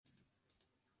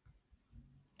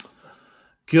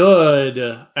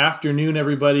Good afternoon,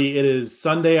 everybody. It is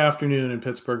Sunday afternoon in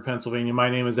Pittsburgh, Pennsylvania. My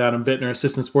name is Adam Bittner,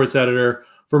 assistant sports editor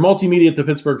for multimedia at the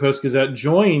Pittsburgh Post-Gazette,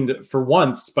 joined for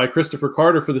once by Christopher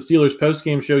Carter for the Steelers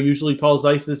postgame show. Usually Paul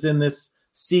Zeiss is in this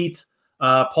seat.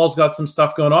 Paul's got some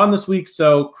stuff going on this week,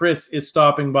 so Chris is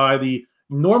stopping by, the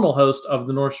normal host of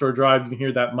the North Shore Drive. You can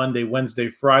hear that Monday, Wednesday,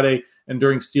 Friday, and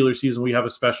during Steelers season, we have a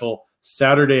special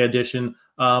Saturday edition.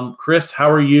 Chris, how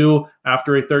are you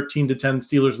after a 13-10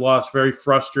 Steelers loss? Very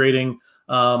frustrating,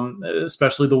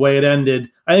 especially the way it ended.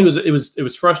 I think it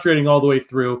was frustrating all the way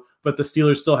through, but the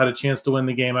Steelers still had a chance to win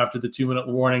the game after the 2-minute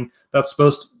warning. That's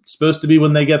supposed to be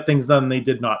when they get things done. They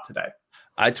did not today.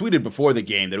 I tweeted before the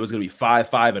game that it was going to be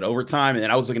 5-5 at overtime, and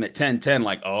then I was looking at 10-10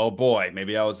 like, oh boy,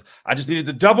 maybe I just needed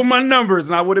to double my numbers,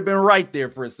 and I would have been right there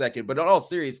for a second. But in all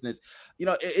seriousness,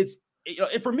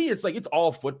 for me, it's like it's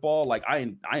all football. Like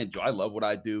I love what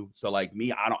I do. So like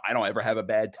me, I don't ever have a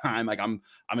bad time. Like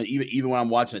even when I'm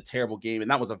watching a terrible game, and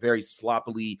that was a very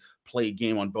sloppily played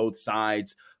game on both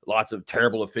sides. Lots of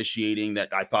terrible officiating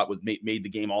that I thought made the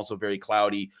game also very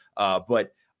cloudy.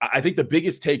 But I think the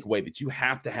biggest takeaway that you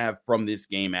have to have from this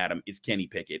game, Adam, is Kenny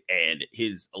Pickett and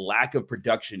his lack of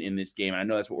production in this game. And I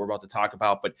know that's what we're about to talk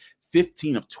about, but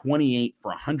 15 of 28 for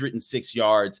 106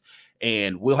 yards.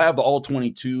 And we'll have the all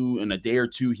 22 in a day or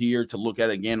two here to look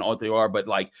at again, all they are. But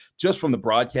like just from the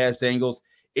broadcast angles,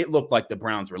 it looked like the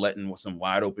Browns were letting some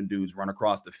wide open dudes run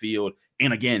across the field.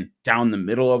 And again, down the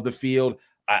middle of the field,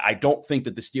 I don't think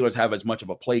that the Steelers have as much of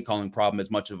a play calling problem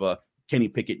as much of a Kenny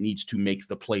Pickett needs to make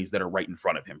the plays that are right in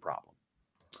front of him problem.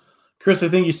 Chris, I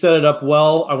think you set it up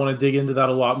well. I want to dig into that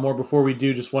a lot more. Before we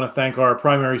do, just want to thank our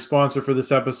primary sponsor for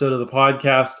this episode of the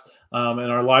podcast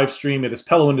and our live stream. It is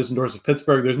Pella Windows and Doors of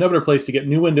Pittsburgh. There's no better place to get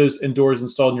new windows and doors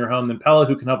installed in your home than Pella,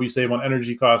 who can help you save on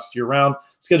energy costs year-round.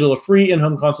 Schedule a free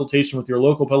in-home consultation with your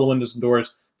local Pella Windows and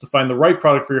Doors to find the right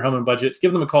product for your home and budget.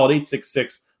 Give them a call at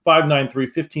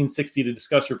 866-593-1560 to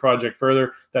discuss your project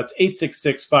further. That's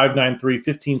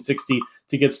 866-593-1560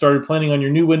 to get started planning on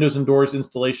your new windows and doors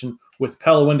installation with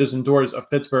Pella Windows and Doors of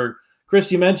Pittsburgh.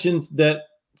 Chris, you mentioned that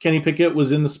Kenny Pickett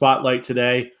was in the spotlight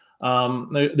today.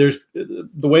 There's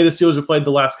the way the Steelers have played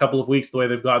the last couple of weeks, the way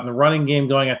they've gotten the running game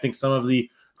going. I think some of the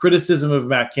criticism of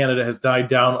Matt Canada has died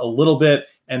down a little bit,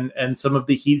 and some of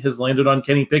the heat has landed on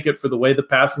Kenny Pickett for the way the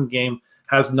passing game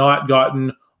has not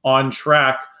gotten on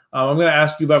track. I'm going to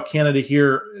ask you about Canada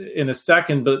here in a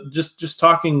second, but just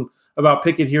talking about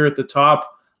Pickett here at the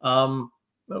top,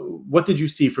 what did you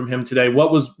see from him today?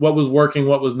 What was working,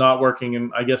 what was not working?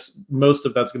 And I guess most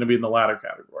of that's going to be in the latter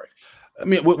category. I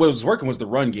mean, what was working was the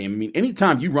run game. I mean,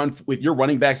 anytime you run with your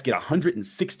running backs, get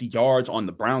 160 yards on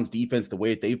the Browns defense the way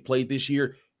that they've played this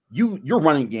year, your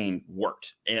running game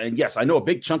worked. And yes, I know a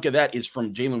big chunk of that is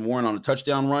from Jaylen Warren on a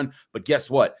touchdown run, but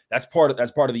guess what? That's part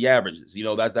of the averages. You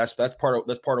know, that's part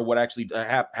of what actually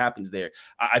happens there.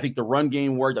 I think the run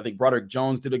game worked. I think Broderick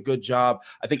Jones did a good job.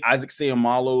 I think Isaac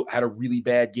Seumalo had a really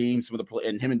bad game. Some of the play,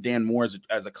 and him and Dan Moore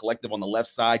as a collective on the left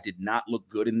side did not look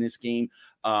good in this game.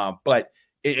 But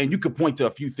you could point to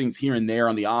a few things here and there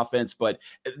on the offense, but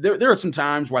there are some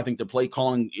times where I think the play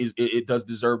calling it does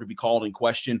deserve to be called in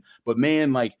question. But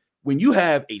man, like when you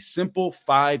have a simple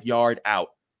 5-yard out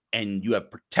and you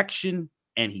have protection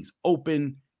and he's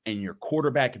open and your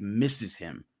quarterback misses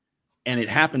him, and it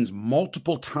happens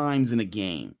multiple times in a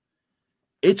game,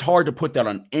 it's hard to put that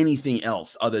on anything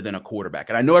else other than a quarterback.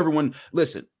 And I know everyone,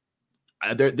 listen,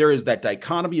 there is that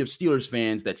dichotomy of Steelers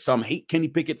fans that some hate Kenny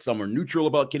Pickett, some are neutral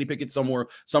about Kenny Pickett, some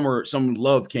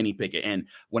love Kenny Pickett. And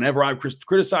whenever I've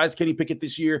criticized Kenny Pickett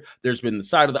this year, there's been the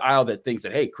side of the aisle that thinks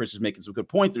that, hey, Chris is making some good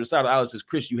points. There's the side of the aisle that says,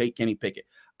 Chris, you hate Kenny Pickett.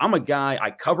 I'm a guy,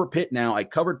 I cover Pitt now. I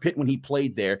covered Pitt when he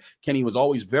played there. Kenny was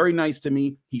always very nice to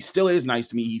me. He still is nice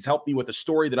to me. He's helped me with a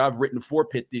story that I've written for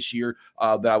Pitt this year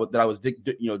that I was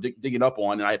digging up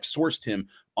on, and I've sourced him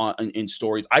in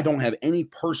stories. I don't have any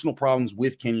personal problems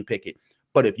with Kenny Pickett.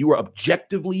 But if you are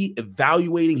objectively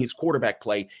evaluating his quarterback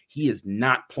play, he is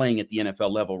not playing at the NFL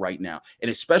level right now.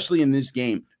 And especially in this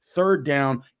game, third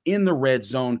down in the red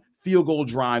zone, field goal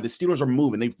drive. The Steelers are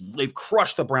moving. They've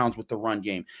crushed the Browns with the run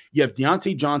game. You have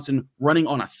Deontay Johnson running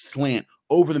on a slant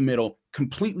over the middle,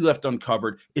 completely left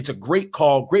uncovered. It's a great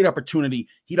call, great opportunity.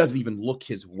 He doesn't even look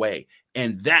his way.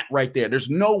 And that right there, there's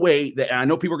no way that, and I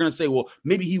know people are going to say, well,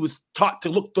 maybe he was taught to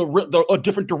look a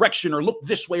different direction or look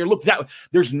this way or look that way.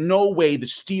 There's no way the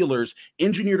Steelers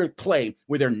engineered a play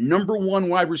where their number one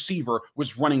wide receiver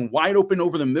was running wide open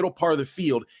over the middle part of the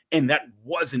field, and that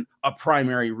wasn't a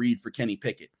primary read for Kenny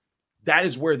Pickett. that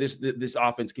is where this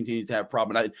offense continues to have a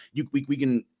problem. We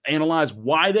can analyze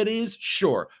why that is,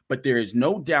 sure, but there is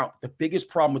no doubt the biggest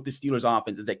problem with the Steelers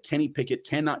offense is that Kenny Pickett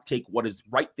cannot take what is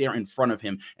right there in front of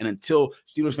him. And until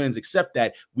Steelers fans accept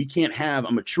that, we can't have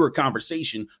a mature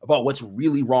conversation about what's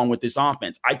really wrong with this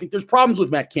offense. I think there's problems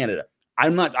with Matt Canada. I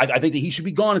think that he should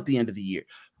be gone at the end of the year.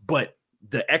 But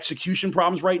the execution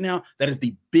problems right now, that is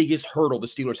the biggest hurdle the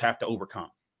Steelers have to overcome.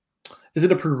 Is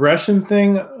it a progression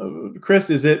thing, Chris?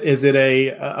 Is it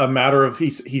a matter of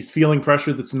he's feeling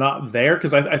pressure that's not there?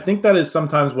 Because I think that is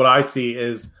sometimes what I see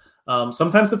is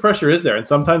sometimes the pressure is there, and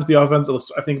sometimes the offense.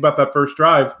 I think about that first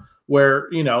drive where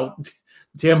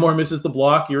Tam Moore misses the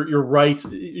block. You're right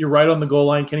on the goal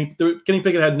line. Kenny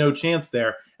Pickett had no chance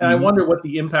there, and I wonder what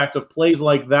the impact of plays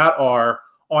like that are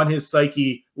on his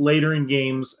psyche later in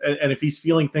games, and if he's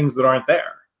feeling things that aren't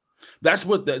there. That's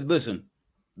what. Listen.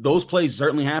 Those plays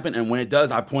certainly happen, and when it does,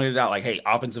 I pointed out like, hey,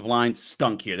 offensive line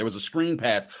stunk here. There was a screen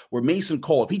pass where Mason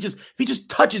Cole, if he just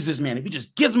touches this man, if he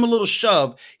just gives him a little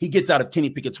shove, he gets out of Kenny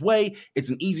Pickett's way. It's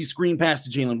an easy screen pass to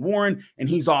Jaylen Warren, and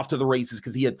he's off to the races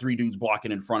because he had 3 dudes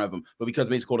blocking in front of him. But because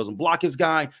Mason Cole doesn't block his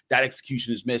guy, that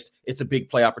execution is missed. It's a big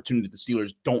play opportunity that the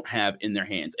Steelers don't have in their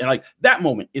hands. And like that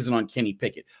moment isn't on Kenny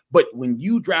Pickett. But when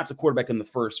you draft a quarterback in the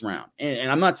first round, and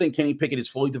I'm not saying Kenny Pickett is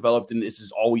fully developed and this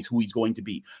is always who he's going to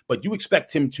be, but you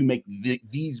expect him to make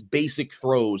these basic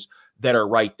throws that are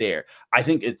right there. I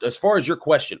think as far as your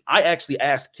question, I actually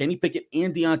asked Kenny Pickett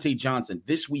and Diontae Johnson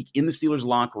this week in the Steelers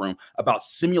locker room about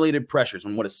simulated pressures.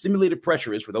 And what a simulated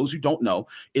pressure is, for those who don't know,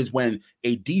 is when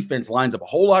a defense lines up a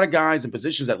whole lot of guys in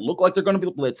positions that look like they're going to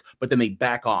be blitz, but then they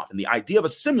back off. And the idea of a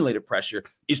simulated pressure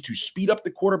is to speed up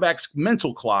the quarterback's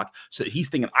mental clock so that he's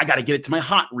thinking, I got to get it to my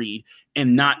hot read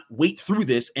and not wait through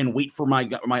this and wait for my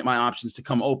options to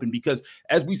come open. Because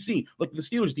as we've seen, look, the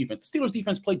Steelers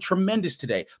defense played tremendous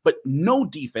today, but no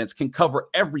defense can cover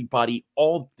everybody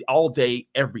all day,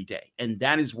 every day. And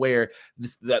that is where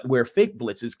where fake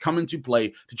blitzes come into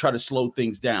play to try to slow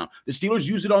things down. The Steelers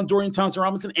used it on Dorian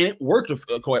Thompson-Robinson, and it worked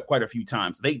quite a few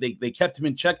times. They kept him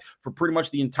in check for pretty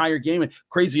much the entire game. And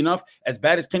crazy enough, as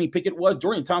bad as Kenny Pickett was,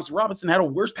 Dorian Thompson-Robinson had a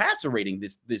worse passer rating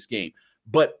this game.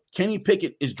 But Kenny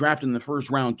Pickett is drafted in the first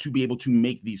round to be able to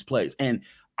make these plays. And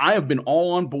I have been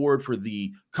all on board for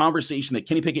the conversation that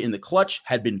Kenny Pickett in the clutch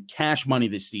had been cash money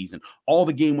this season. All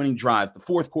the game-winning drives, the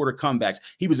fourth quarter comebacks.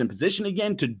 He was in position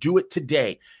again to do it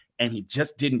today, and he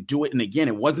just didn't do it. And again,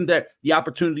 it wasn't that the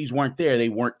opportunities weren't there. They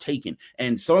weren't taken.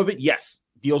 And some of it, yes,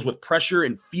 deals with pressure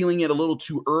and feeling it a little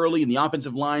too early, and the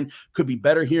offensive line could be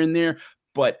better here and there.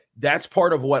 But that's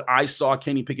part of what I saw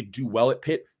Kenny Pickett do well at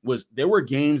Pitt. Was there were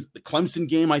games, the Clemson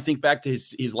game, I think back to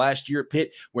his last year at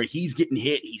Pitt, where he's getting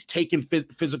hit, he's taking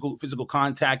physical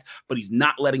contact, but he's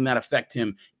not letting that affect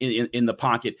him in the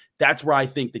pocket. That's where I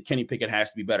think that Kenny Pickett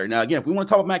has to be better. Now, again, if we want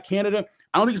to talk about Matt Canada,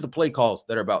 I don't think it's the play calls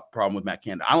that are about the problem with Matt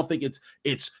Canada. I don't think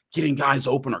it's getting guys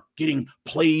open or getting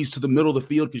plays to the middle of the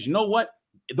field, because you know what?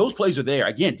 Those plays are there.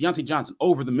 Again, Diontae Johnson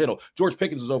over the middle. George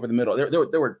Pickens was over the middle.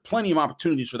 There were plenty of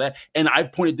opportunities for that. And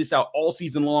I've pointed this out all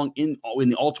season long in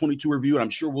the All-22 review, and I'm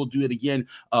sure we'll do it again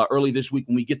early this week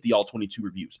when we get the All-22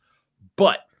 reviews.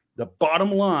 But the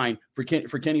bottom line for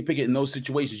Kenny Pickett in those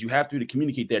situations, you have to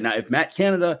communicate there. Now, if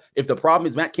the problem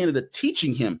is Matt Canada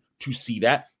teaching him to see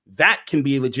that can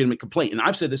be a legitimate complaint. And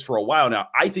I've said this for a while now.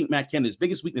 I think Matt Canada's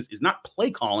biggest weakness is not play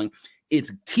calling.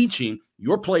 It's teaching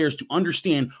your players to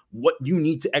understand what you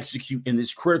need to execute in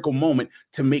this critical moment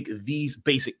to make these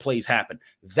basic plays happen.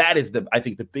 That is I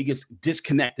think the biggest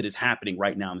disconnect that is happening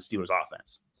right now in the Steelers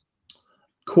offense.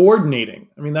 Coordinating.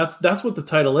 I mean, that's what the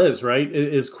title is, right?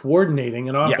 It is coordinating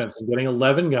an offense and getting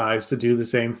 11 guys to do the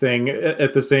same thing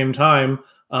at the same time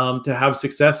to have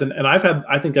success. And I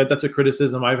think that's a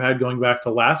criticism I've had going back to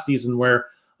last season, where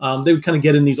they would kind of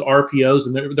get in these RPOs,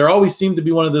 and there always seemed to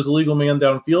be one of those illegal man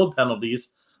downfield penalties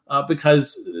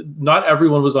because not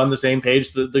everyone was on the same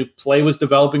page. The play was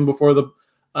developing before where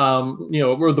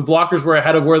the blockers were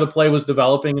ahead of where the play was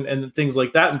developing and things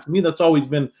like that. And to me, that's always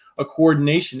been a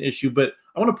coordination issue. But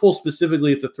I want to pull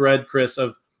specifically at the thread, Chris,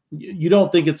 of you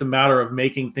don't think it's a matter of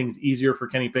making things easier for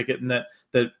Kenny Pickett and that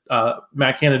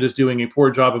Matt Canada is doing a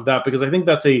poor job of that, because I think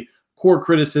that's a core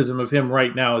criticism of him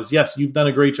right now is, yes, you've done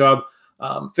a great job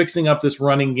fixing up this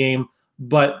running game,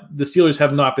 but the Steelers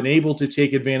have not been able to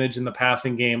take advantage in the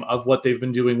passing game of what they've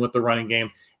been doing with the running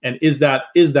game. And is that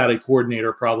a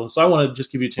coordinator problem? So I want to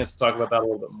just give you a chance to talk about that a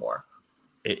little bit more.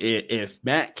 If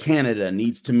Matt Canada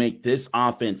needs to make this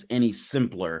offense any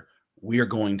simpler, we are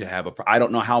going to have I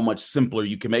don't know how much simpler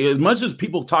you can make it. As much as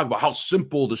people talk about how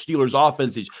simple the Steelers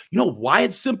offense is, you know why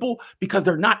it's simple? Because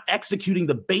they're not executing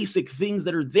the basic things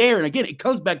that are there. And again, it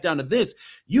comes back down to this.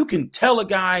 You can tell a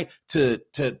guy you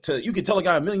can tell a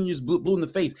guy a million years blue in the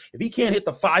face. If he can't hit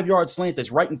the 5-yard slant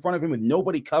that's right in front of him with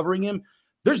nobody covering him,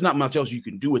 there's not much else you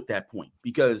can do at that point,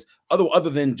 because other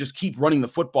than just keep running the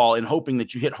football and hoping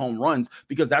that you hit home runs,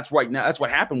 because that's what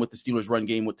happened with the Steelers run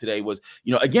game with today was,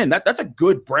 again, that's a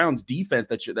good Browns defense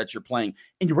that you're playing,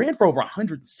 and you ran for over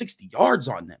 160 yards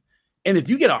on them. And if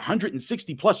you get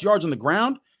 160 plus yards on the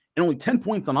ground and only 10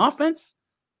 points on offense,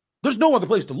 there's no other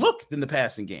place to look than the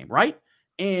passing game, right?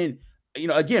 And,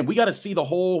 again, we got to see the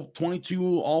whole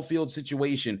 22 all-field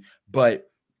situation, but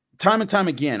time and time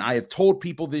again, I have told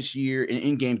people this year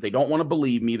in games, they don't want to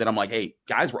believe me, that I'm like, hey,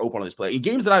 guys were open on this play. In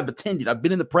games that I've attended, I've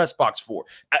been in the press box for.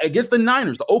 Against the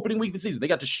Niners, the opening week of the season, they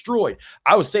got destroyed.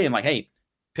 I was saying, like, hey,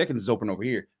 Pickens is open over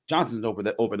here. Johnson's open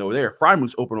over there.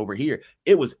 Freiermuth's open over here.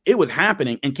 It was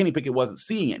happening, and Kenny Pickett wasn't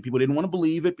seeing it. People didn't want to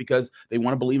believe it because they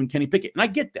want to believe in Kenny Pickett. And I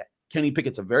get that. Kenny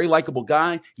Pickett's a very likable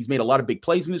guy. He's made a lot of big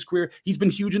plays in his career. He's been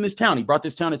huge in this town. He brought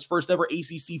this town its first ever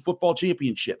ACC football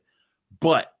championship.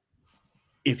 But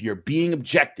if you're being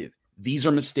objective, these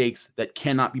are mistakes that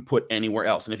cannot be put anywhere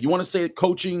else. And if you want to say that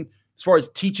coaching, as far as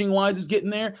teaching wise, is getting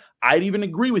there, I'd even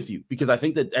agree with you, because I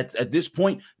think that at this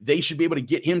point, they should be able to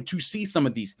get him to see some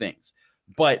of these things.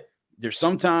 But there's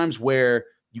sometimes where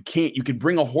you can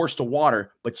bring a horse to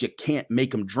water, but you can't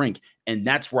make him drink. And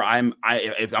that's where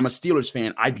if I'm a Steelers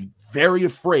fan, I'd be very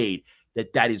afraid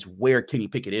that is where Kenny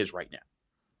Pickett is right now.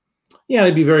 Yeah,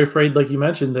 I'd be very afraid, like you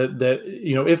mentioned, that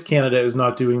if Canada is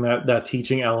not doing that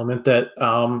teaching element, that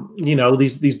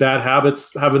these bad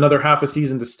habits have another half a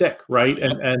season to stick, right?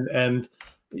 And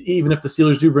even if the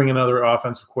Steelers do bring another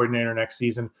offensive coordinator next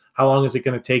season, how long is it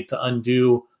going to take to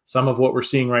undo some of what we're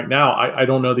seeing right now? I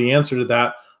don't know the answer to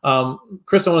that.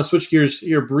 Chris, I want to switch gears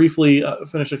here briefly,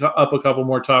 finish up a couple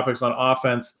more topics on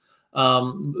offense.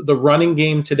 The running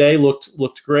game today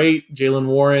looked great. Jaylen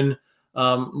Warren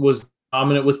was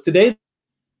dominant. Was today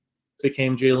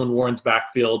became Jaylen Warren's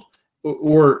backfield,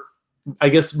 or I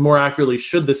guess more accurately,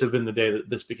 should this have been the day that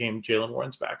this became Jaylen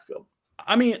Warren's backfield?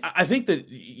 I mean, I think that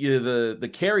the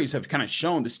carries have kind of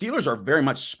shown the Steelers are very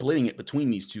much splitting it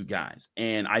between these two guys.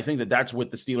 And I think that that's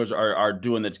what the Steelers are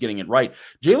doing that's getting it right.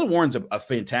 Jaylen Warren's a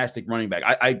fantastic running back.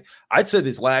 I'd said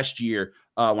this last year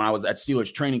when I was at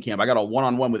Steelers training camp. I got a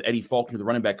one-on-one with Eddie Faulkner, the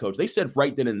running back coach. They said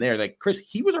right then and there, like, Chris,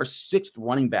 he was our 6th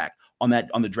running back on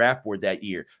the draft board that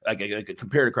year. Like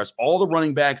compared across all the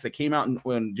running backs that came out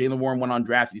when Jaylen Warren went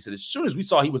undrafted. He said, as soon as we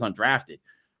saw he was undrafted,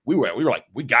 we were like,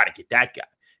 we got to get that guy.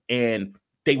 And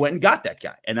they went and got that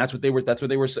guy. And that's what they were.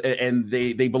 And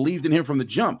they believed in him from the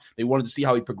jump. They wanted to see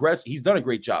how he progressed. He's done a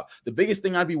great job. The biggest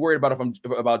thing I'd be worried about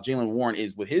about Jaylen Warren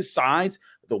is with his size,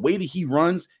 the way that he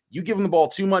runs, you give him the ball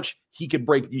too much, he could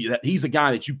break. He's a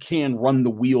guy that you can run the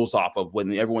wheels off of.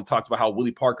 When everyone talks about how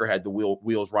Willie Parker had the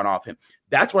wheels run off him.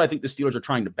 That's what I think the Steelers are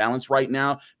trying to balance right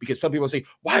now, because some people say,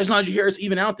 why is Najee Harris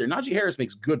even out there? Najee Harris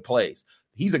makes good plays.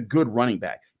 He's a good running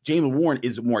back. Jaylen Warren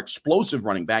is a more explosive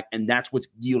running back, and that's what's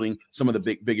yielding some of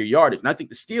the bigger yardage. And I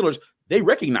think the Steelers, they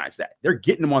recognize that. They're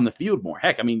getting him on the field more.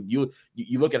 Heck, I mean, you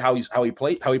look at how he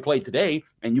played today,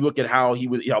 and you look at how he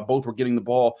was. Both were getting the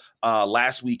ball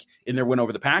last week in their win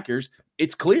over the Packers.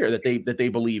 It's clear that they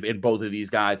believe in both of these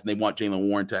guys, and they want Jaylen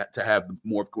Warren to have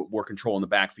more control in the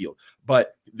backfield.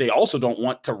 But they also don't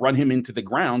want to run him into the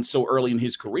ground so early in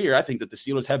his career. I think that the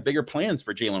Steelers have bigger plans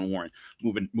for Jaylen Warren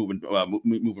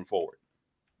moving forward.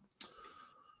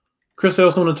 Chris, I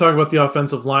also want to talk about the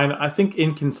offensive line. I think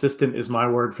inconsistent is my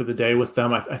word for the day with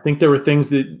them. I think there were things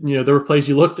that, there were plays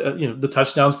you looked at, the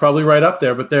touchdown's probably right up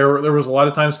there, but there was a lot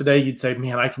of times today you'd say,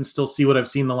 man, I can still see what I've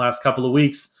seen the last couple of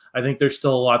weeks. I think there's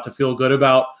still a lot to feel good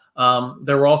about.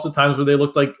 There were also times where they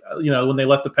looked like, when they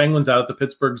let the Penguins out at the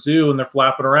Pittsburgh Zoo and they're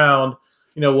flapping around,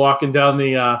 walking down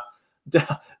the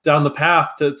down the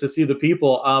path to see the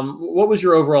people. What was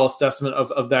your overall assessment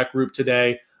of that group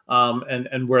today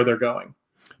and where they're going?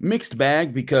 Mixed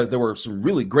bag, because there were some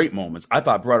really great moments. I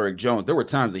thought Broderick Jones, there were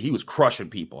times that he was crushing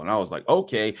people, and I was like,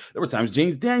 okay. There were times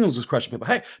James Daniels was crushing people.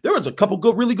 Hey, there was a couple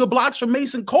really good blocks from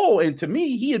Mason Cole, and to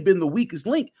me, he had been the weakest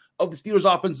link of the Steelers'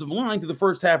 offensive line through the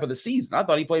first half of the season. I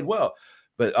thought he played well.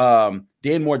 But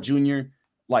Dan Moore Jr.,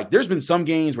 there's been some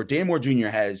games where Dan Moore Jr.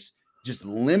 has just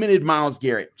limited Myles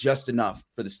Garrett just enough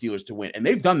for the Steelers to win, and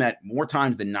they've done that more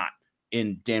times than not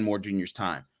in Dan Moore Jr.'s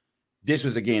time. This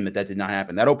was a game that did not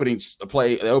happen. That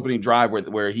opening drive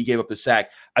where he gave up the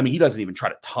sack, I mean, he doesn't even try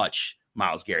to touch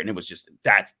Myles Garrett. And it was just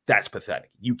that's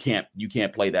pathetic. You can't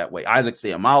play that way. Isaac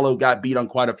Seumalo got beat on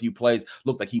quite a few plays,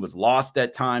 looked like he was lost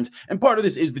at times. And part of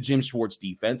this is the Jim Schwartz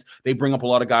defense. They bring up a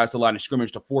lot of guys to the line of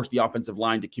scrimmage to force the offensive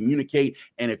line to communicate.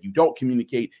 And if you don't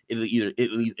communicate, it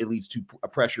leads to a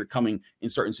pressure coming in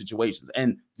certain situations.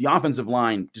 And the offensive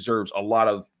line deserves a lot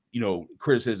of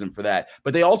criticism for that,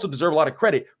 but they also deserve a lot of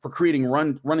credit for creating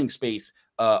running space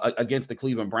against the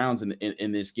Cleveland Browns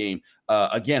in this game.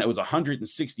 Again, it was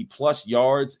 160 plus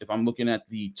yards. If I'm looking at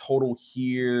the total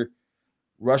here,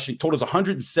 rushing total is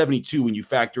 172 when you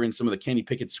factor in some of the Kenny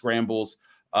Pickett scrambles,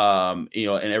 and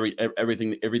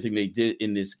everything they did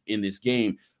in this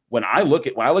game. When I look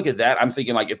at that, I'm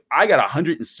thinking, like, if I got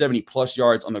 170 plus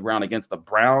yards on the ground against the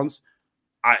Browns,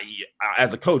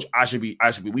 as a coach, we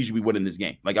should be winning this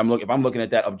game. Like, if I'm looking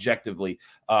at that objectively,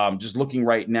 just looking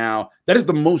right now, that is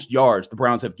the most yards the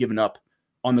Browns have given up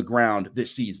on the ground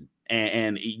this season.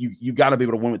 And you got to be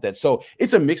able to win with that. So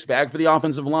it's a mixed bag for the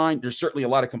offensive line. There's certainly a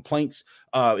lot of complaints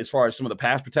as far as some of the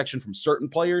pass protection from certain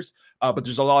players, but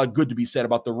there's a lot of good to be said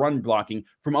about the run blocking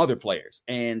from other players.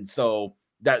 And so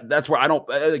that's where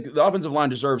the offensive line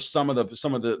deserves some of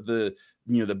the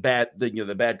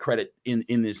bad credit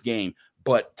in this game.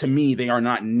 But to me, they are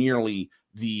not nearly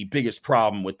the biggest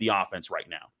problem with the offense right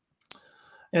now.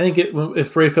 I think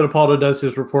if Ray Fittipaldo does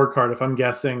his report card, if I'm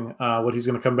guessing what he's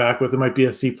going to come back with, it might be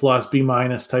a C+, B-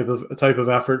 type of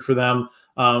effort for them.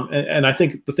 And I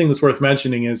think the thing that's worth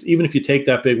mentioning is, even if you take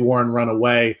that big Warren run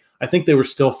away, I think they were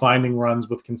still finding runs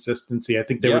with consistency. I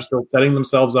think they were still setting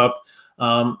themselves up,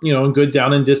 in good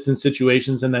down and distance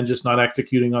situations, and then just not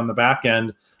executing on the back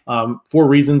end for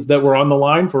reasons that were on the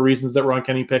line, for reasons that were on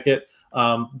Kenny Pickett.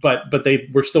 But they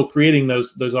were still creating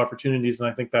those opportunities, and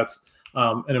I think that's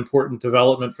an important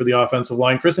development for the offensive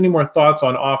line. Chris, any more thoughts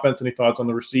on offense? Any thoughts on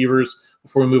the receivers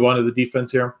before we move on to the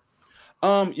defense here?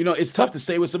 It's tough to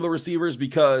say with some of the receivers,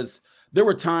 because there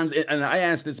were times, and I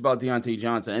asked this about Deontay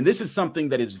Johnson, and this is something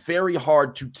that is very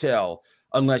hard to tell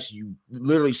unless you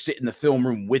literally sit in the film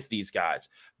room with these guys.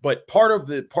 But part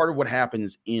of what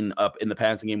happens in the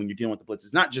passing game when you're dealing with the blitz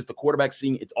is not just the quarterback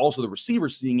seeing it, it's also the receiver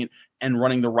seeing it and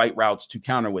running the right routes to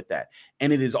counter with that.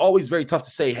 And it is always very tough to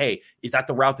say, hey, is that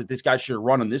the route that this guy should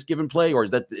run on this given play, or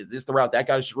is this the route that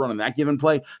guy should run on that given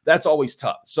play? That's always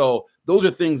tough. So those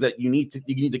are things that you need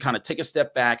to kind of take a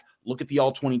step back, look at the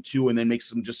all 22, and then make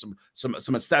some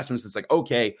assessments. It's like,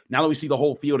 okay, now that we see the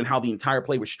whole field and how the entire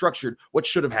play was structured, what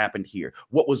should have happened here?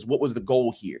 What was the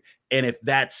goal here? And if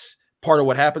that's part of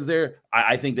what happens there,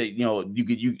 I think that,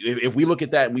 if we look at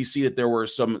that and we see that there were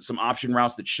some option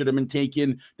routes that should have been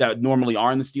taken that normally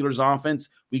are in the Steelers offense,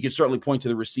 we could certainly point to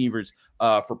the receivers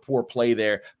for poor play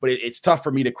there. But it's tough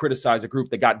for me to criticize a group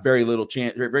that got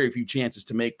very few chances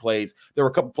to make plays. There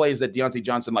were a couple plays that Deontay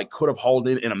Johnson could have hauled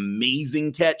in an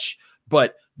amazing catch,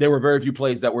 but there were very few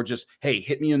plays that were just, hey,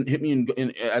 hit me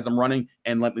in as I'm running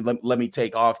and let me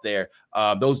take off there.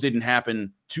 Those didn't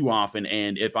happen too often.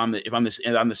 And if I'm the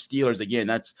Steelers, again,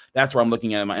 that's where I'm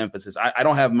looking at my emphasis. I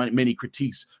don't have many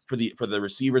critiques for the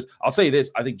receivers. I'll say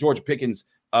this: I think George Pickens,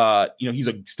 he's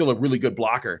still a really good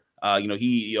blocker. In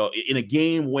a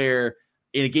game where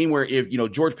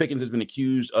if George Pickens has been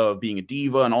accused of being a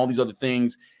diva and all these other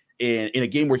things. In a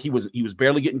game where he was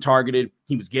barely getting targeted,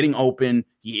 he was getting open.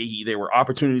 There were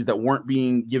opportunities that weren't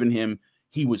being given him.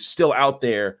 He was still out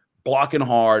there blocking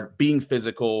hard, being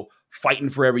physical, fighting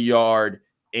for every yard,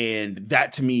 and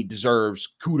that to me deserves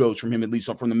kudos from him, at least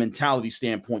from the mentality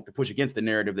standpoint, to push against the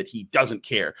narrative that he doesn't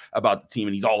care about the team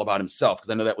and he's all about himself.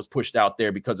 Because I know that was pushed out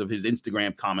there because of his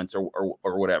Instagram comments or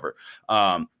whatever.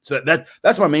 So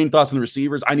that's my main thoughts on the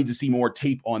receivers. I need to see more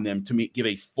tape on them to give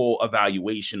a full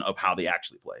evaluation of how they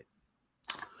actually played.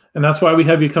 And that's why we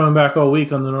have you coming back all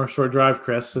week on the North Shore Drive,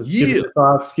 Chris. So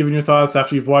giving your thoughts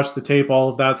after you've watched the tape, all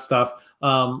of that stuff.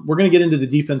 We're going to get into the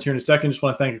defense here in a second. Just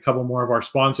want to thank a couple more of our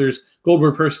sponsors.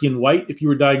 Goldberg, Persky & White. If you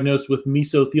were diagnosed with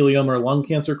mesothelioma or lung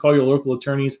cancer, call your local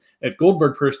attorneys at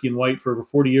Goldberg, Persky & White. For over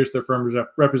 40 years, their firm has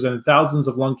represented thousands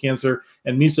of lung cancer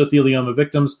and mesothelioma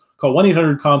victims. Call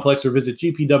 1-800-COMPLEX or visit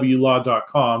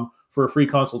gpwlaw.com for a free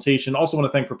consultation. Also want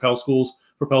to thank Propel Schools.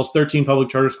 Propel's 13 public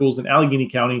charter schools in Allegheny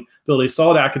County build a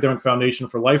solid academic foundation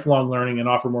for lifelong learning and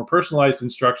offer more personalized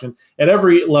instruction at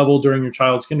every level during your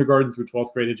child's kindergarten through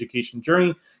 12th grade education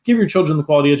journey. Give your children the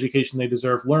quality education they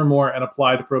deserve. Learn more and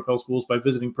apply to Propel Schools by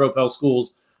visiting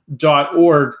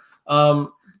propelschools.org.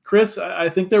 Chris, I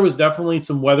think there was definitely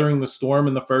some weathering the storm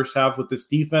in the first half with this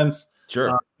defense.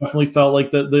 Sure. Definitely felt like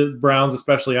the Browns,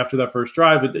 especially after that first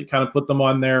drive, it kind of put them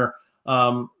on their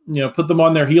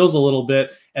heels a little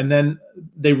bit, and then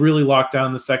they really locked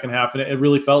down the second half, and it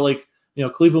really felt like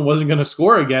Cleveland wasn't going to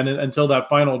score again until that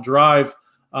final drive.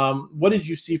 What did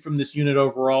you see from this unit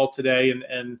overall today?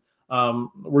 And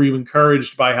were you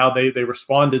encouraged by how they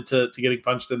responded to getting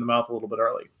punched in the mouth a little bit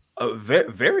early?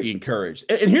 Very, very encouraged.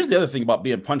 And here's the other thing about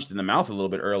being punched in the mouth a little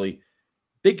bit early.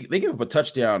 They gave up a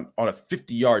touchdown on a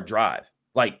 50-yard drive.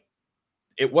 Like,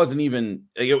 it wasn't even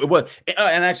it was,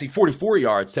 and actually 44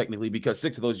 yards technically, because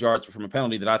 6 of those yards were from a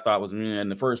penalty that I thought was in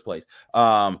the first place.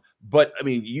 But I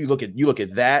mean, you look at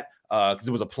that because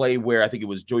it was a play where I think it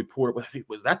was Joey Porter.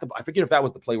 I forget if that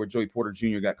was the play where Joey Porter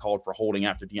Jr. got called for holding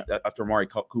after Amari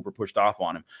Cooper pushed off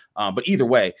on him. But either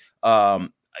way, I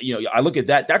look at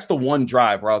that. That's the one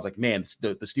drive where I was like, man,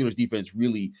 the Steelers defense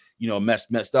really,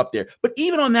 messed up there. But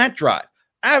even on that drive,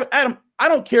 Adam, I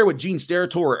don't care what Gene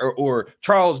Steratore or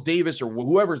Charles Davis or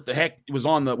whoever the heck was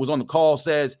on the call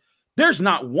says. There's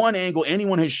not one angle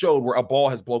anyone has showed where a ball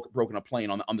has broken a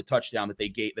plane on the touchdown that they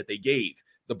gave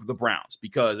the Browns,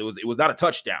 because it was not a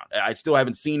touchdown. I still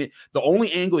haven't seen it. The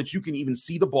only angle that you can even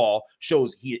see the ball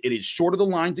shows it is short of the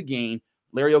line to gain.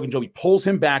 Larry Ogunjobi pulls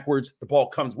him backwards. The ball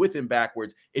comes with him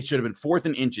backwards. It should have been 4th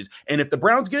and inches. And if the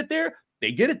Browns get it there,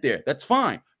 they get it there. That's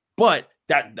fine. But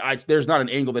there's not an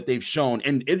angle that they've shown.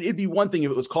 And it'd be one thing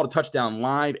if it was called a touchdown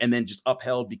live and then just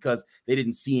upheld because they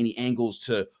didn't see any angles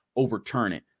to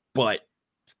overturn it. But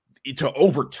to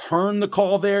overturn the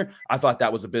call there, I thought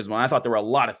that was abysmal. I thought there were a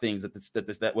lot of things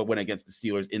that went against the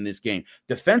Steelers in this game.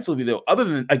 Defensively, though, other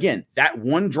than, again, that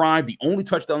one drive, the only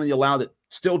touchdown they allowed that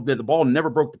the ball never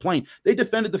broke the plane, they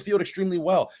defended the field extremely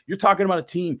well. You're talking about a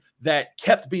team that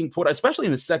kept being put, especially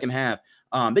in the second half,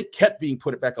 they kept being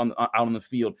put back out on the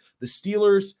field. The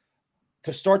Steelers,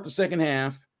 to start the second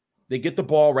half, they get the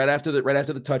ball right after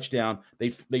the touchdown.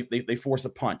 They force a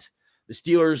punt. The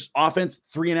Steelers offense,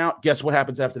 3 and out. Guess what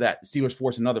happens after that? The Steelers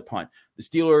force another punt. The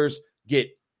Steelers get,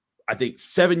 I think,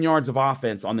 7 yards of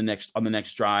offense on the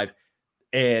next drive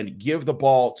and give the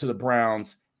ball to the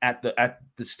Browns at the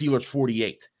Steelers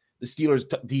 48. The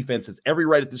Steelers defense has every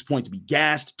right at this point to be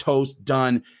gassed, toast,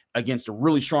 done against a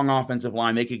really strong offensive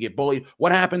line. They could get bullied.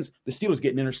 What happens? The Steelers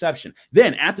get an interception.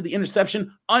 Then after the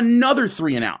interception, another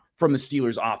 3 and out from the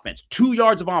Steelers offense. 2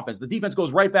 yards of offense. The defense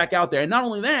goes right back out there. And not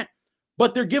only that,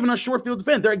 but they're giving us short field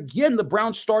defense. The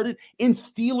Browns started in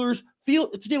Steelers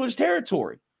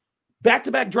territory.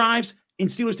 Back-to-back drives in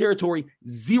Steelers territory,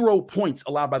 0 points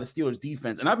allowed by the Steelers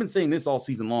defense. And I've been saying this all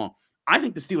season long. I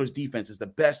think the Steelers defense is the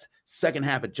best second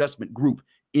half adjustment group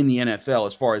in the NFL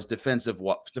as far as defensive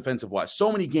wise.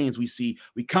 So many games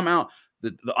we come out,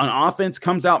 on offense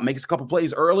comes out, makes a couple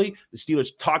plays early. The Steelers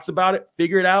talks about it,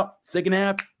 figure it out. Second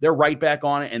half, they're right back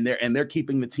on it, and they're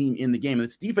keeping the team in the game. And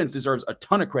this defense deserves a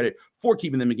ton of credit for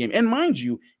keeping them in the game. And mind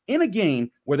you, in a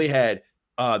game where they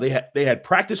had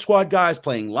practice squad guys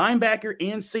playing linebacker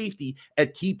and safety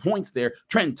at key points there,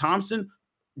 Trenton Thompson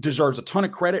deserves a ton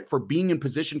of credit for being in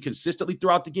position consistently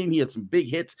throughout the game. He had some big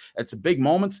hits at some big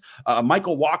moments.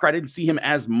 Michael Walker, I didn't see him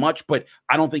as much, but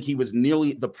I don't think he was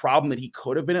nearly the problem that he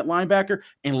could have been at linebacker.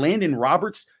 And Landon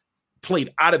Roberts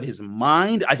played out of his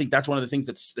mind. I think that's one of the things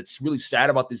that's really sad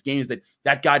about this game, is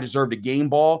that guy deserved a game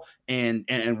ball and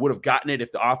would have gotten it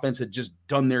if the offense had just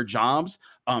done their jobs.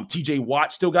 TJ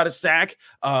Watt still got a sack.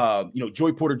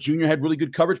 Joey Porter Jr. had really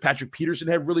good coverage. Patrick Peterson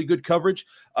had really good coverage.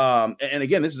 And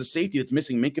again, this is a safety that's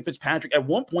missing Minkah Fitzpatrick. At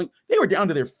one point, they were down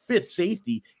to their 5th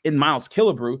safety in Miles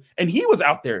Killebrew, and he was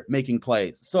out there making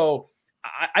plays. So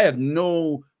I have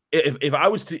no. If I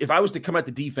was to come at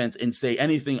the defense and say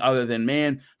anything other than,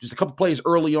 man, just a couple plays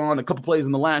early on, a couple plays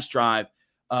in the last drive,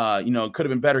 it could have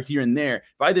been better here and there.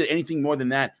 If I did anything more than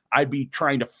that, I'd be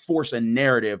trying to force a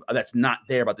narrative that's not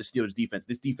there about the Steelers defense.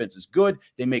 This defense is good.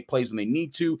 They make plays when they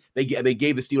need to. They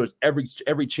gave the Steelers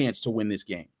every chance to win this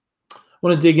game. I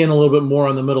want to dig in a little bit more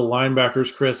on the middle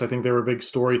linebackers, Chris. I think they were a big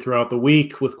story throughout the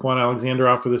week with Quan Alexander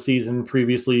out for the season.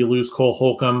 Previously, you lose Cole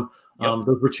Holcomb. Yep.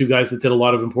 Those were 2 guys that did a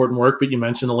lot of important work, but you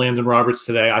mentioned the Landon Roberts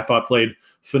today. I thought played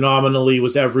phenomenally,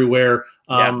 was everywhere.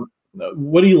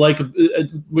 What do you like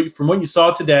from what you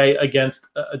saw today against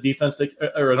a defense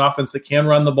or an offense that can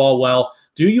run the ball well?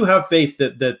 Do you have faith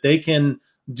that they can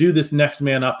do this next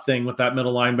man up thing with that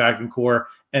middle linebacking core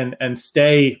and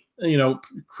stay,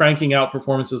 cranking out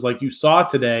performances like you saw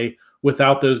today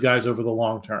without those guys over the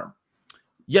long term?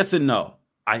 Yes and no.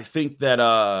 I think that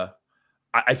the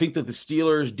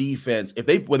Steelers defense,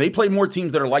 when they play more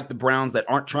teams that are like the Browns that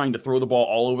aren't trying to throw the ball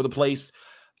all over the place,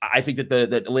 I think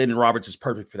that Landon Roberts is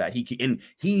perfect for that.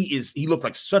 He looked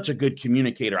like such a good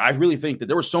communicator. I really think that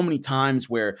there were so many times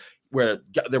where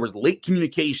there was late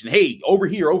communication. Hey, over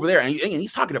here, over there, and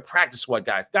he's talking to practice squad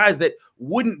guys that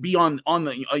wouldn't be on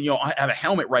the have a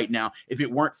helmet right now if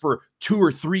it weren't for 2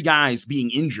 or 3 guys being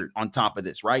injured on top of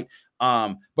this, right?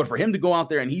 But for him to go out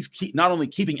there and he's not only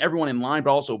keeping everyone in line,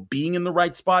 but also being in the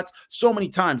right spots. So many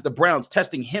times the Browns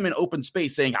testing him in open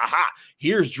space saying, aha,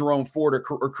 here's Jerome Ford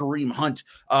or Kareem Hunt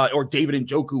or David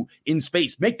Njoku in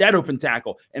space. Make that open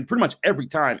tackle. And pretty much every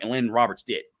time Landon Roberts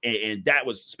did. And that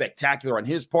was spectacular on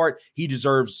his part. He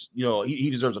deserves, he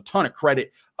deserves a ton of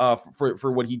credit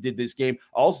for what he did this game.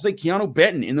 I'll also say Keanu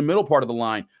Benton in the middle part of the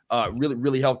line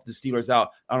really helped the Steelers out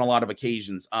on a lot of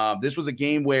occasions. This was a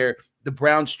game where the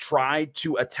Browns tried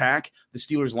to attack the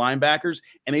Steelers linebackers,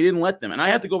 and they didn't let them. And I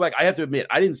have to go back. I have to admit,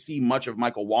 I didn't see much of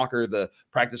Michael Walker, the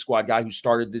practice squad guy who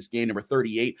started this game, number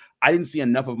 38. I didn't see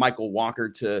enough of Michael Walker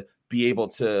to be able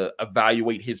to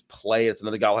evaluate his play. It's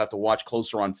another guy I'll have to watch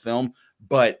closer on film.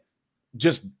 But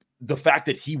just the fact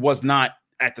that he was not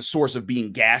at the source of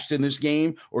being gashed in this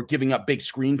game or giving up big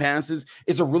screen passes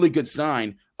is a really good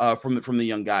sign from the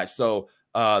young guys. So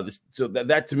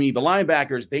that to me, the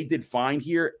linebackers, they did fine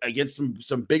here against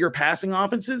some bigger passing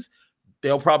offenses.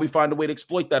 They'll probably find a way to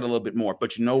exploit that a little bit more.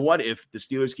 But you know what? If the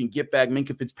Steelers can get back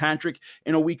Minkah Fitzpatrick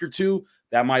in a week or two,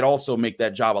 that might also make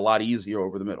that job a lot easier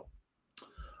over the middle.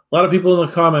 A lot of people in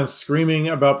the comments screaming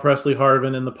about Presley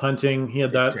Harvin and the punting. He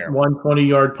had that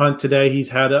 120-yard punt today. He's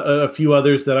had a few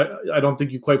others that I don't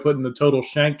think you quite put in the total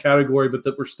shank category, but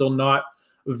that were still not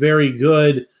very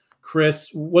good. Chris,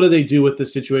 what do they do with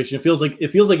this situation? It feels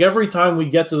like every time we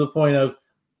get to the point of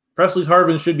Presley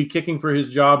Harvin should be kicking for his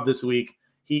job this week,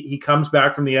 he comes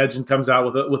back from the edge and comes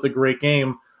out with a great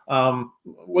game.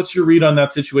 What's your read on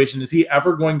that situation? Is he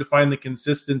ever going to find the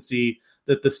consistency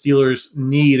that the Steelers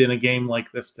need in a game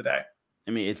like this today?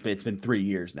 I mean, it's been 3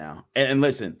 years now. And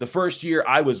listen, the first year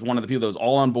I was one of the people that was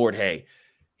all on board. Hey,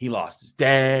 he lost his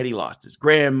dad. He lost his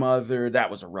grandmother.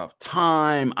 That was a rough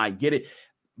time. I get it.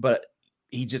 But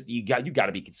you got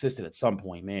to be consistent at some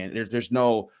point, man. There's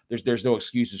no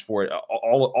excuses for it.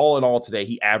 All in all today,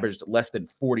 he averaged less than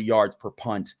 40 yards per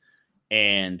punt.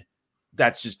 And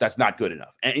that's not good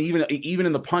enough. And even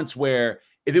in the punts where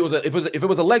if it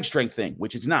was a leg strength thing,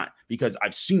 which it's not, because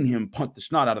I've seen him punt the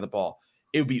snot out of the ball,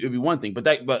 it'd be one thing.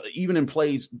 But even in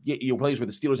plays where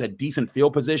the Steelers had decent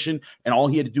field position and all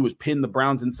he had to do was pin the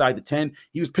Browns inside the 10,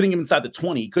 he was pinning him inside the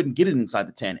 20. He couldn't get it inside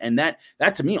the 10, and that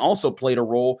to me also played a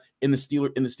role in the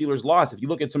Steelers' loss. If you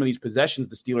look at some of these possessions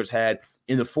the Steelers had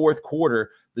in the fourth quarter,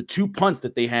 the two punts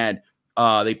that they had,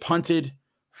 they punted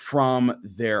from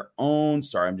their own.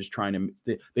 Sorry, I'm just trying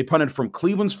to. They punted from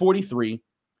Cleveland's 43.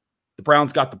 The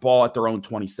Browns got the ball at their own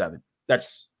 27.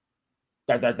 That's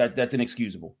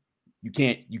inexcusable. You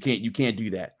can't do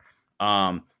that.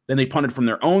 Then they punted from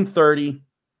their own 30,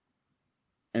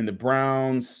 and the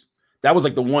Browns. That was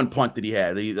like the one punt that he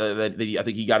had. I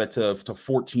think he got it to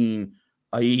 14.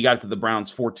 He got it to the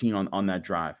Browns 14 on that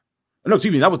drive. No,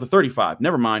 excuse me, that was the 35.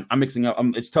 Never mind. I'm mixing up.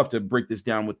 It's tough to break this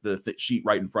down with the sheet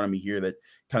right in front of me here that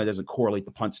kind of doesn't correlate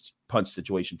the punch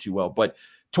situation too well. But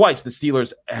twice the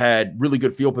Steelers had really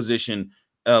good field position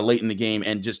late in the game,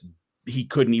 and just he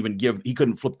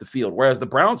couldn't flip the field. Whereas the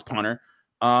Browns punter,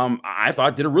 I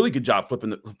thought did a really good job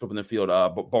flipping the field.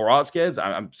 Borasquez,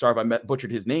 I'm sorry if I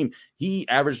butchered his name. He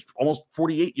averaged almost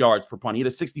 48 yards per punt. He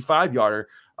had a 65-yarder,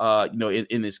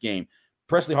 in this game.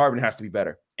 Presley Harvin has to be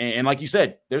better. And like you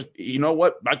said,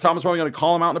 Mike Thomas probably going to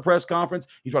call him out in the press conference.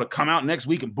 He's going to come out next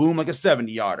week and boom like a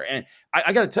 70-yarder. And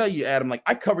I got to tell you, Adam, like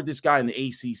I covered this guy in the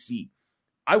ACC.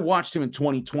 I watched him in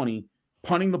 2020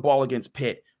 punting the ball against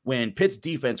Pitt when Pitt's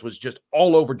defense was just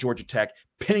all over Georgia Tech,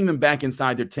 pinning them back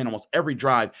inside their 10 almost every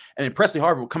drive. And then Presley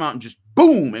Harvin would come out and just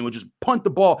boom, and would just punt the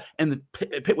ball, and the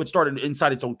Pitt would start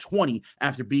inside its own 20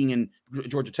 after being in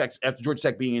Georgia Tech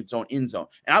being in its own end zone.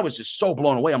 And I was just so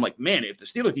blown away. I'm like, man, if the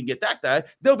Steelers can get that guy,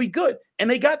 they'll be good. And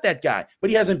they got that guy, but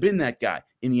he hasn't been that guy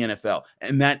in the NFL.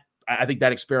 And that, I think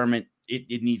that experiment,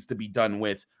 it needs to be done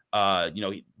with,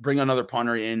 bring another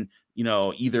punter in,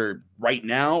 either right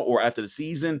now or after the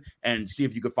season, and see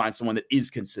if you could find someone that is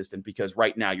consistent, because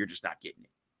right now you're just not getting it.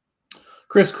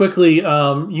 Chris, quickly,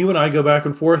 you and I go back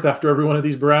and forth after every one of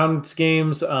these Browns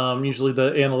games. Usually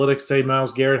the analytics say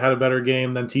Myles Garrett had a better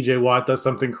game than TJ Watt does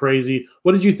something crazy.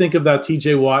 What did you think of that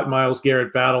TJ Watt Myles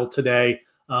Garrett battle today,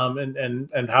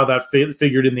 and how that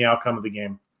figured in the outcome of the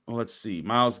game? Well, let's see.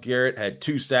 Myles Garrett had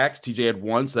 2 sacks. TJ had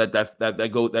 1, so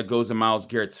that goes in Myles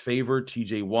Garrett's favor.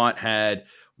 TJ Watt had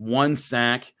 1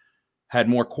 sack, had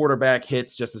more quarterback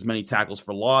hits, just as many tackles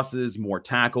for losses, more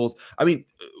tackles. I mean,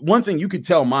 one thing you could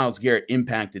tell Myles Garrett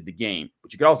impacted the game,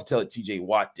 but you could also tell that TJ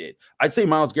Watt did. I'd say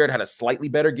Myles Garrett had a slightly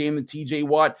better game than TJ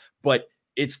Watt, but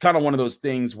it's kind of one of those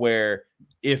things where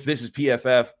if this is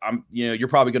PFF, you're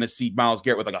probably going to see Myles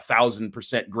Garrett with like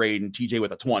 1,000% grade and TJ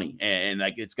with a 20. And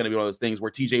like, it's going to be one of those things where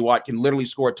TJ Watt can literally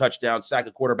score a touchdown, sack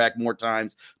a quarterback more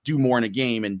times, do more in a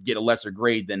game, and get a lesser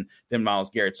grade than Myles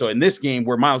Garrett. So in this game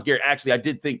where Myles Garrett actually, I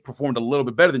did think performed a little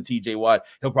bit better than TJ Watt,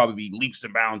 he'll probably be leaps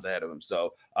and bounds ahead of him. So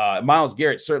Myles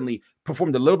Garrett certainly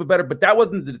performed a little bit better, but that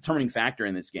wasn't the determining factor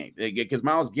in this game, because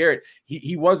Myles Garrett,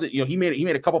 he wasn't, he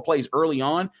made a couple plays early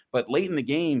on, but late in the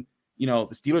game, the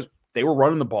Steelers, they were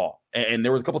running the ball, and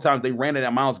there was a couple times they ran it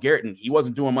at Myles Garrett, and he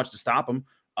wasn't doing much to stop him.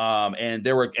 And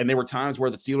there were times where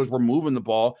the Steelers were moving the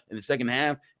ball in the second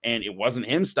half, and it wasn't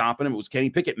him stopping him; it was Kenny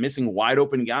Pickett missing wide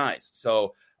open guys.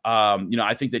 So,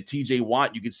 I think that TJ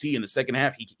Watt, you could see in the second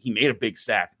half, he made a big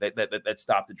sack that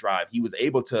stopped the drive. He was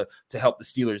able to help the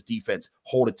Steelers defense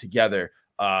hold it together.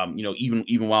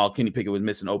 Even while Kenny Pickett was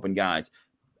missing open guys.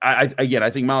 I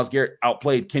think Myles Garrett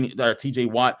outplayed TJ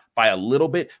Watt by a little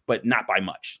bit, but not by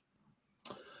much.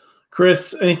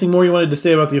 Chris, anything more you wanted to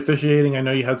say about the officiating? I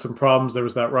know you had some problems. There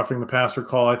was that roughing the passer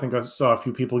call. I think I saw a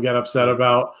few people get upset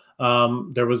about.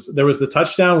 There was the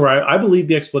touchdown where I believe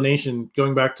the explanation,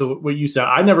 going back to what you said,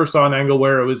 I never saw an angle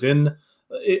where it was in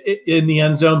the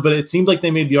end zone, but it seemed like they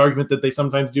made the argument that they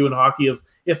sometimes do in hockey of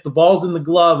if the ball's in the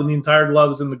glove and the entire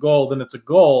glove is in the goal, then it's a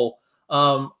goal.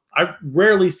 I've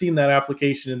rarely seen that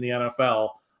application in the NFL.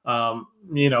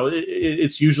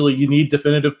 It's usually you need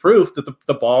definitive proof that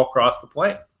the ball crossed the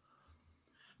plane.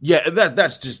 Yeah,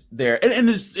 that's just there. And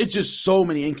it's just so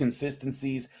many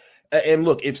inconsistencies. And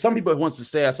look, if somebody wants to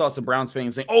say, I saw some Browns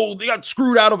fans saying, oh, they got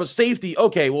screwed out of a safety.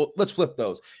 Okay, well, let's flip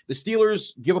those. The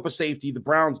Steelers give up a safety. The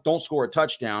Browns don't score a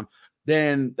touchdown.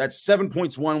 Then that's 7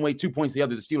 points one way, 2 points the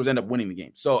other. The Steelers end up winning the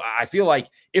game. So I feel like,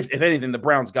 if anything, the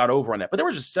Browns got over on that. But there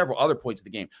were just several other points of the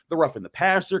game. The roughing the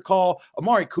passer call,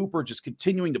 Amari Cooper just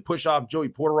continuing to push off Joey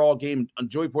Porter all game on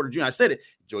Joey Porter Jr. I said it.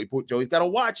 Joey's got to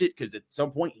watch it because at some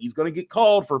point he's going to get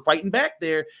called for fighting back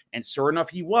there. And sure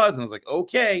enough, he was. And I was like,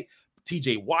 okay.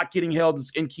 TJ Watt getting held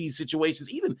in key situations.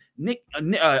 Even Nate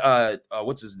Herbig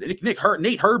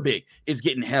is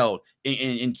getting held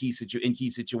in key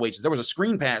situations. There was a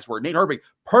screen pass where Nate Herbig,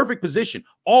 perfect position,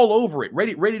 all over it,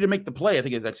 ready to make the play. I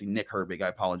think it's actually Nick Herbig. I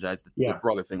apologize. The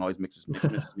brother thing always messes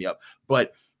me up.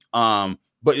 But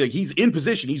like, he's in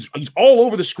position. He's all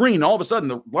over the screen. All of a sudden,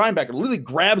 the linebacker literally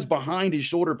grabs behind his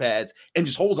shoulder pads and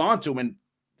just holds on to him. And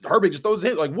Herbig just throws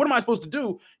his hands. Like, what am I supposed to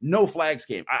do? No flags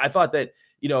came. I thought that,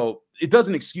 it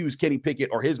doesn't excuse Kenny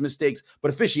Pickett or his mistakes, but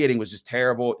officiating was just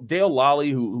terrible. Dale Lally,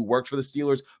 who works for the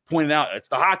Steelers, pointed out it's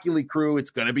the Hockey League crew.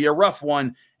 It's going to be a rough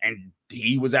one. And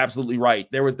he was absolutely right.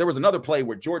 There was another play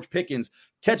where George Pickens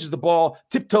catches the ball,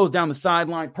 tiptoes down the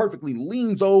sideline, perfectly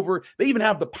leans over. They even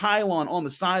have the pylon on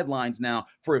the sidelines now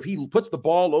for if he puts the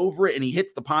ball over it and he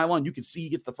hits the pylon, you can see he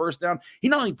gets the first down. He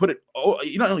not only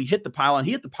hit the pylon, he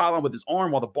hit the pylon with his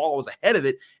arm while the ball was ahead of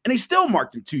it, and he still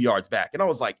marked him 2 yards back. And I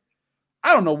was like,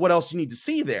 I don't know what else you need to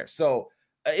see there. So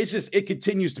it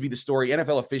continues to be the story.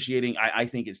 NFL officiating, I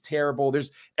think, is terrible.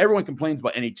 Everyone complains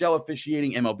about NHL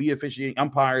officiating, MLB officiating,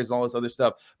 umpires, and all this other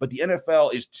stuff. But the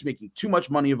NFL is making too much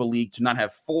money of a league to not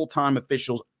have full-time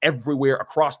officials everywhere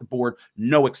across the board,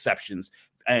 no exceptions,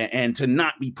 and to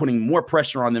not be putting more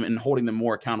pressure on them and holding them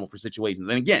more accountable for situations.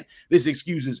 And again, this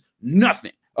excuses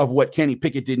nothing of what Kenny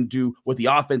Pickett didn't do, what the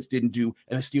offense didn't do,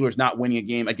 and the Steelers not winning a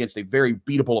game against a very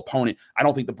beatable opponent. I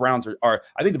don't think the Browns I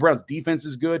think the Browns defense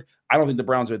is good. I don't think the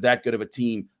Browns are that good of a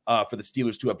team for the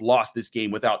Steelers to have lost this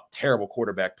game without terrible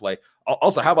quarterback play.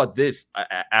 Also, how about this,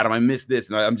 Adam? I missed this,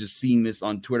 and I'm just seeing this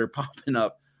on Twitter popping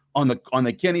up on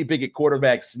the Kenny Pickett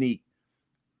quarterback sneak.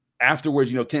 Afterwards,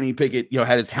 Kenny Pickett,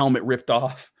 had his helmet ripped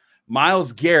off.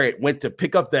 Myles Garrett went to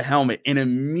pick up the helmet and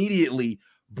immediately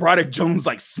Broderick Jones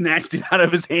snatched it out of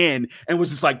his hand and was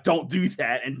just like, don't do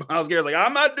that. And Myles Garrett's like,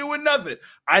 I'm not doing nothing.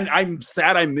 I'm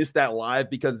sad I missed that live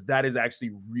because that is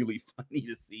actually really funny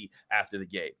to see after the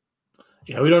game.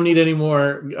 Yeah, we don't need any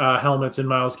more helmets in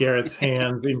Myles Garrett's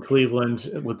hand in Cleveland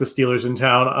with the Steelers in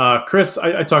town. Chris,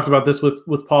 I talked about this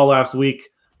with Paul last week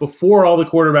before all the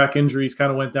quarterback injuries kind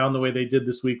of went down the way they did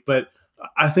this week. But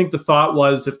I think the thought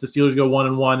was if the Steelers go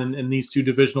 1-1 in these two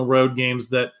divisional road games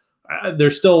that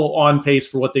they're still on pace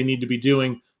for what they need to be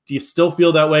doing. Do you still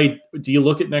feel that way? Do you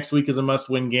look at next week as a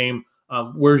must-win game?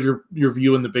 Where's your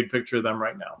view in the big picture of them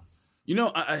right now?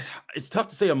 It's tough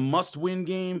to say a must-win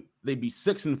game. They'd be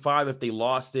 6-5 if they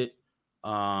lost it.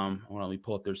 Let me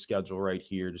pull up their schedule right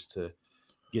here just to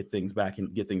get things back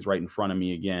and get things right in front of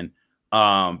me again.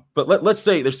 But let's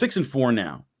say they're 6-4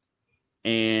 now.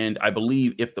 And I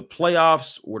believe if the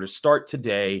playoffs were to start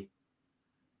today,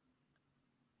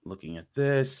 looking at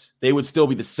this, they would still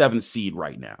be the 7th seed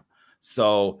right now.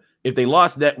 So if they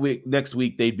lost that week, next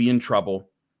week, they'd be in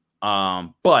trouble.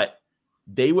 But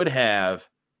they would have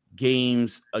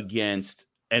games against,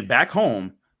 and back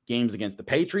home, games against the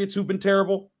Patriots, who've been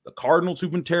terrible, the Cardinals,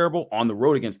 who've been terrible, on the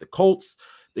road against the Colts.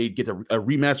 They get a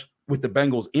rematch with the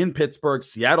Bengals in Pittsburgh.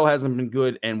 Seattle hasn't been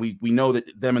good, and we know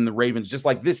that them and the Ravens, just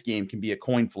like this game, can be a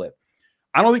coin flip.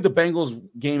 I don't think the Bengals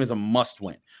game is a must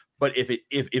win, but if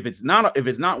it's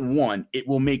not one, it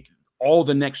will make all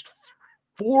the next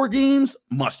 4 games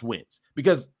must wins.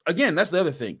 Because again, that's the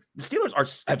other thing. The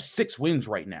Steelers have 6 wins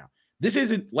right now. This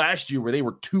isn't last year where they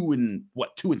were 2-6,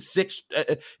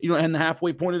 in the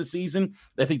halfway point of the season.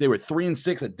 I think they were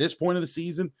 3-6 at this point of the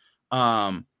season.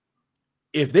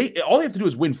 If all they have to do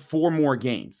is win 4 more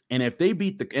games, and if they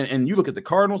beat and you look at the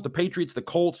Cardinals, the Patriots, the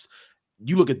Colts,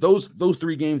 you look at those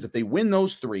 3 games. If they win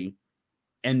those 3,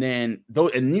 and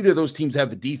neither of those teams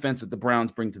have the defense that the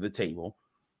Browns bring to the table,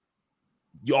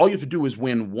 all you have to do is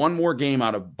win 1 more game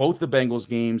out of both the Bengals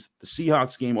games, the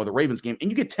Seahawks game, or the Ravens game, and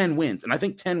you get 10 wins. And I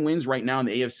think 10 wins right now in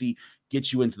the AFC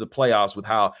gets you into the playoffs with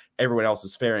how everyone else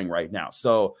is faring right now.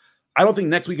 So I don't think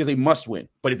next week is a must win,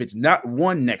 but if it's not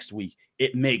won next week,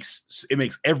 it makes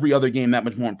every other game that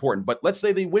much more important. But let's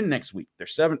say they win next week.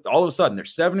 All of a sudden they're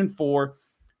 7-4.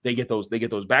 They get those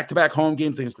back-to-back home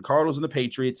games against the Cardinals and the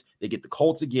Patriots. They get the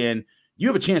Colts again. You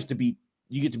have a chance to be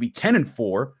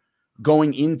 10-4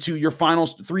 going into your final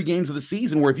 3 games of the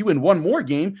season, where if you win 1 more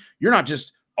game, you're not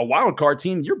just a wild card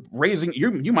team.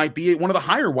 You might be one of the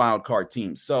higher wild card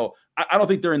teams. So I don't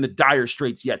think they're in the dire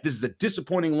straits yet. This is a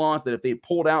disappointing loss that if they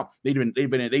pulled out, they'd have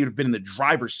been in the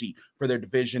driver's seat for their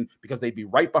division, because they'd be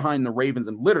right behind the Ravens,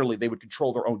 and literally they would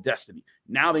control their own destiny.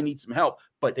 Now they need some help,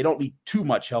 but they don't need too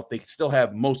much help. They still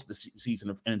have most of the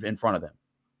season in front of them.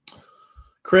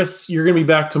 Chris, you're going to be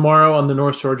back tomorrow on the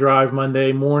North Shore Drive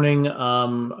Monday morning.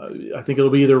 I think it'll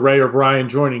be either Ray or Brian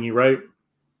joining you, right?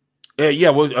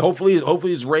 Yeah. Well, hopefully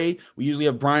it's Ray. We usually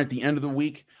have Brian at the end of the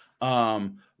week.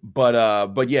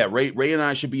 But yeah, Ray and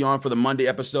I should be on for the Monday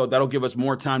episode. That'll give us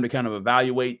more time to kind of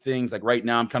evaluate things. Like right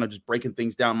now, I'm kind of just breaking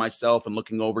things down myself and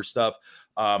looking over stuff.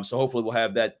 So hopefully we'll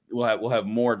have that. We'll have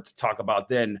more to talk about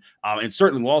then. And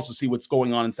certainly we'll also see what's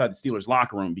going on inside the Steelers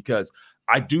locker room, because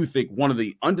I do think one of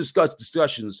the undiscussed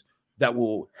discussions that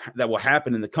will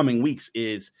happen in the coming weeks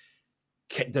is,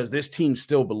 does this team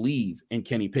still believe in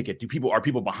Kenny Pickett? Are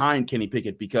people behind Kenny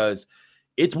Pickett? Because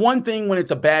it's one thing when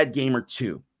it's a bad game or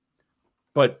 2,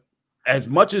 but as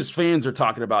much as fans are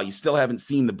talking about, you still haven't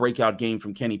seen the breakout game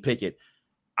from Kenny Pickett.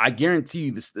 I guarantee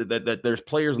you that there's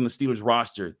players on the Steelers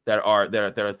roster that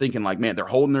are thinking like, man, they're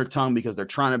holding their tongue because they're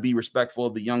trying to be respectful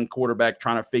of the young quarterback,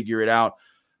 trying to figure it out.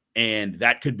 And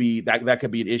that could be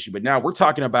an issue. But now we're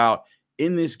talking about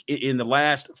in the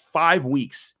last 5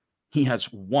 weeks, he has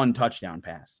 1 touchdown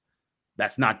pass.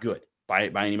 That's not good by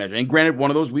any measure. And granted, one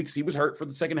of those weeks he was hurt for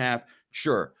the second half,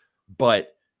 sure,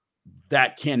 but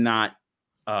that cannot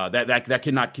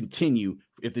cannot continue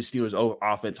if the Steelers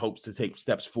offense hopes to take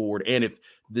steps forward, and if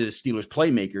the Steelers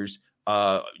playmakers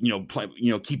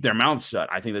keep their mouths shut.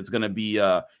 I think that's going to be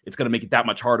it's going to make it that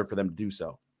much harder for them to do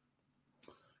so.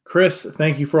 Chris,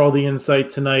 thank you for all the insight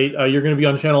tonight. You're going to be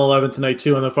on Channel 11 tonight,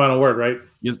 too, on the Final Word, right?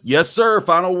 Yes, sir.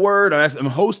 Final Word. I'm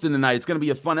hosting tonight. It's going to be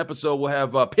a fun episode. We'll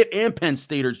have Pitt and Penn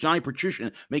Staters, Johnny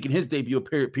Patrician making his debut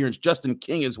appearance, Justin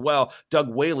King as well, Doug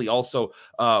Whaley, also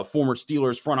former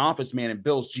Steelers front office man and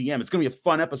Bills GM. It's going to be a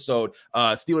fun episode.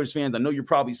 Steelers fans, I know you're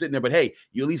probably sitting there, but hey,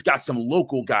 you at least got some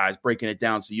local guys breaking it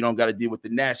down, so you don't got to deal with the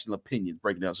national opinions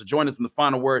breaking it down. So join us in the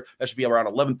Final Word. That should be around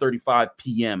 11:35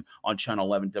 p.m. on Channel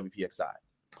 11 WPXI.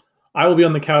 I will be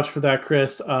on the couch for that,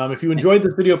 Chris. If you enjoyed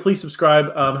this video, please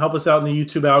subscribe. Help us out in the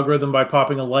YouTube algorithm by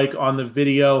popping a like on the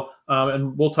video.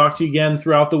 And we'll talk to you again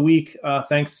throughout the week.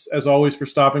 Thanks, as always, for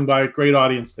stopping by. Great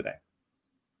audience today.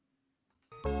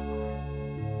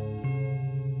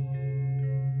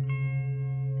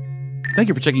 Thank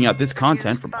you for checking out this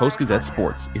content from Post-Gazette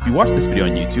Sports. If you watch this video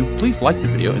on YouTube, please like the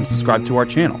video and subscribe to our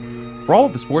channel. For all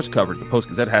of the sports coverage the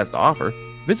Post-Gazette has to offer,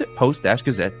 visit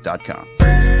post-gazette.com.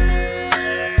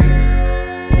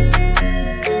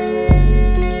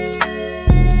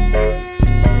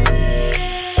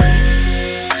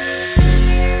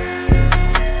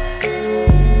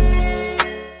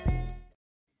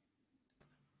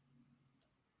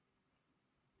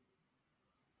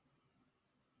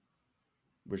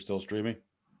 We're still streaming.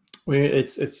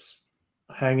 It's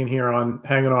hanging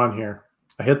on here.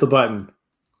 I hit the button.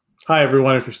 Hi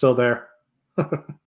everyone, if you're still there.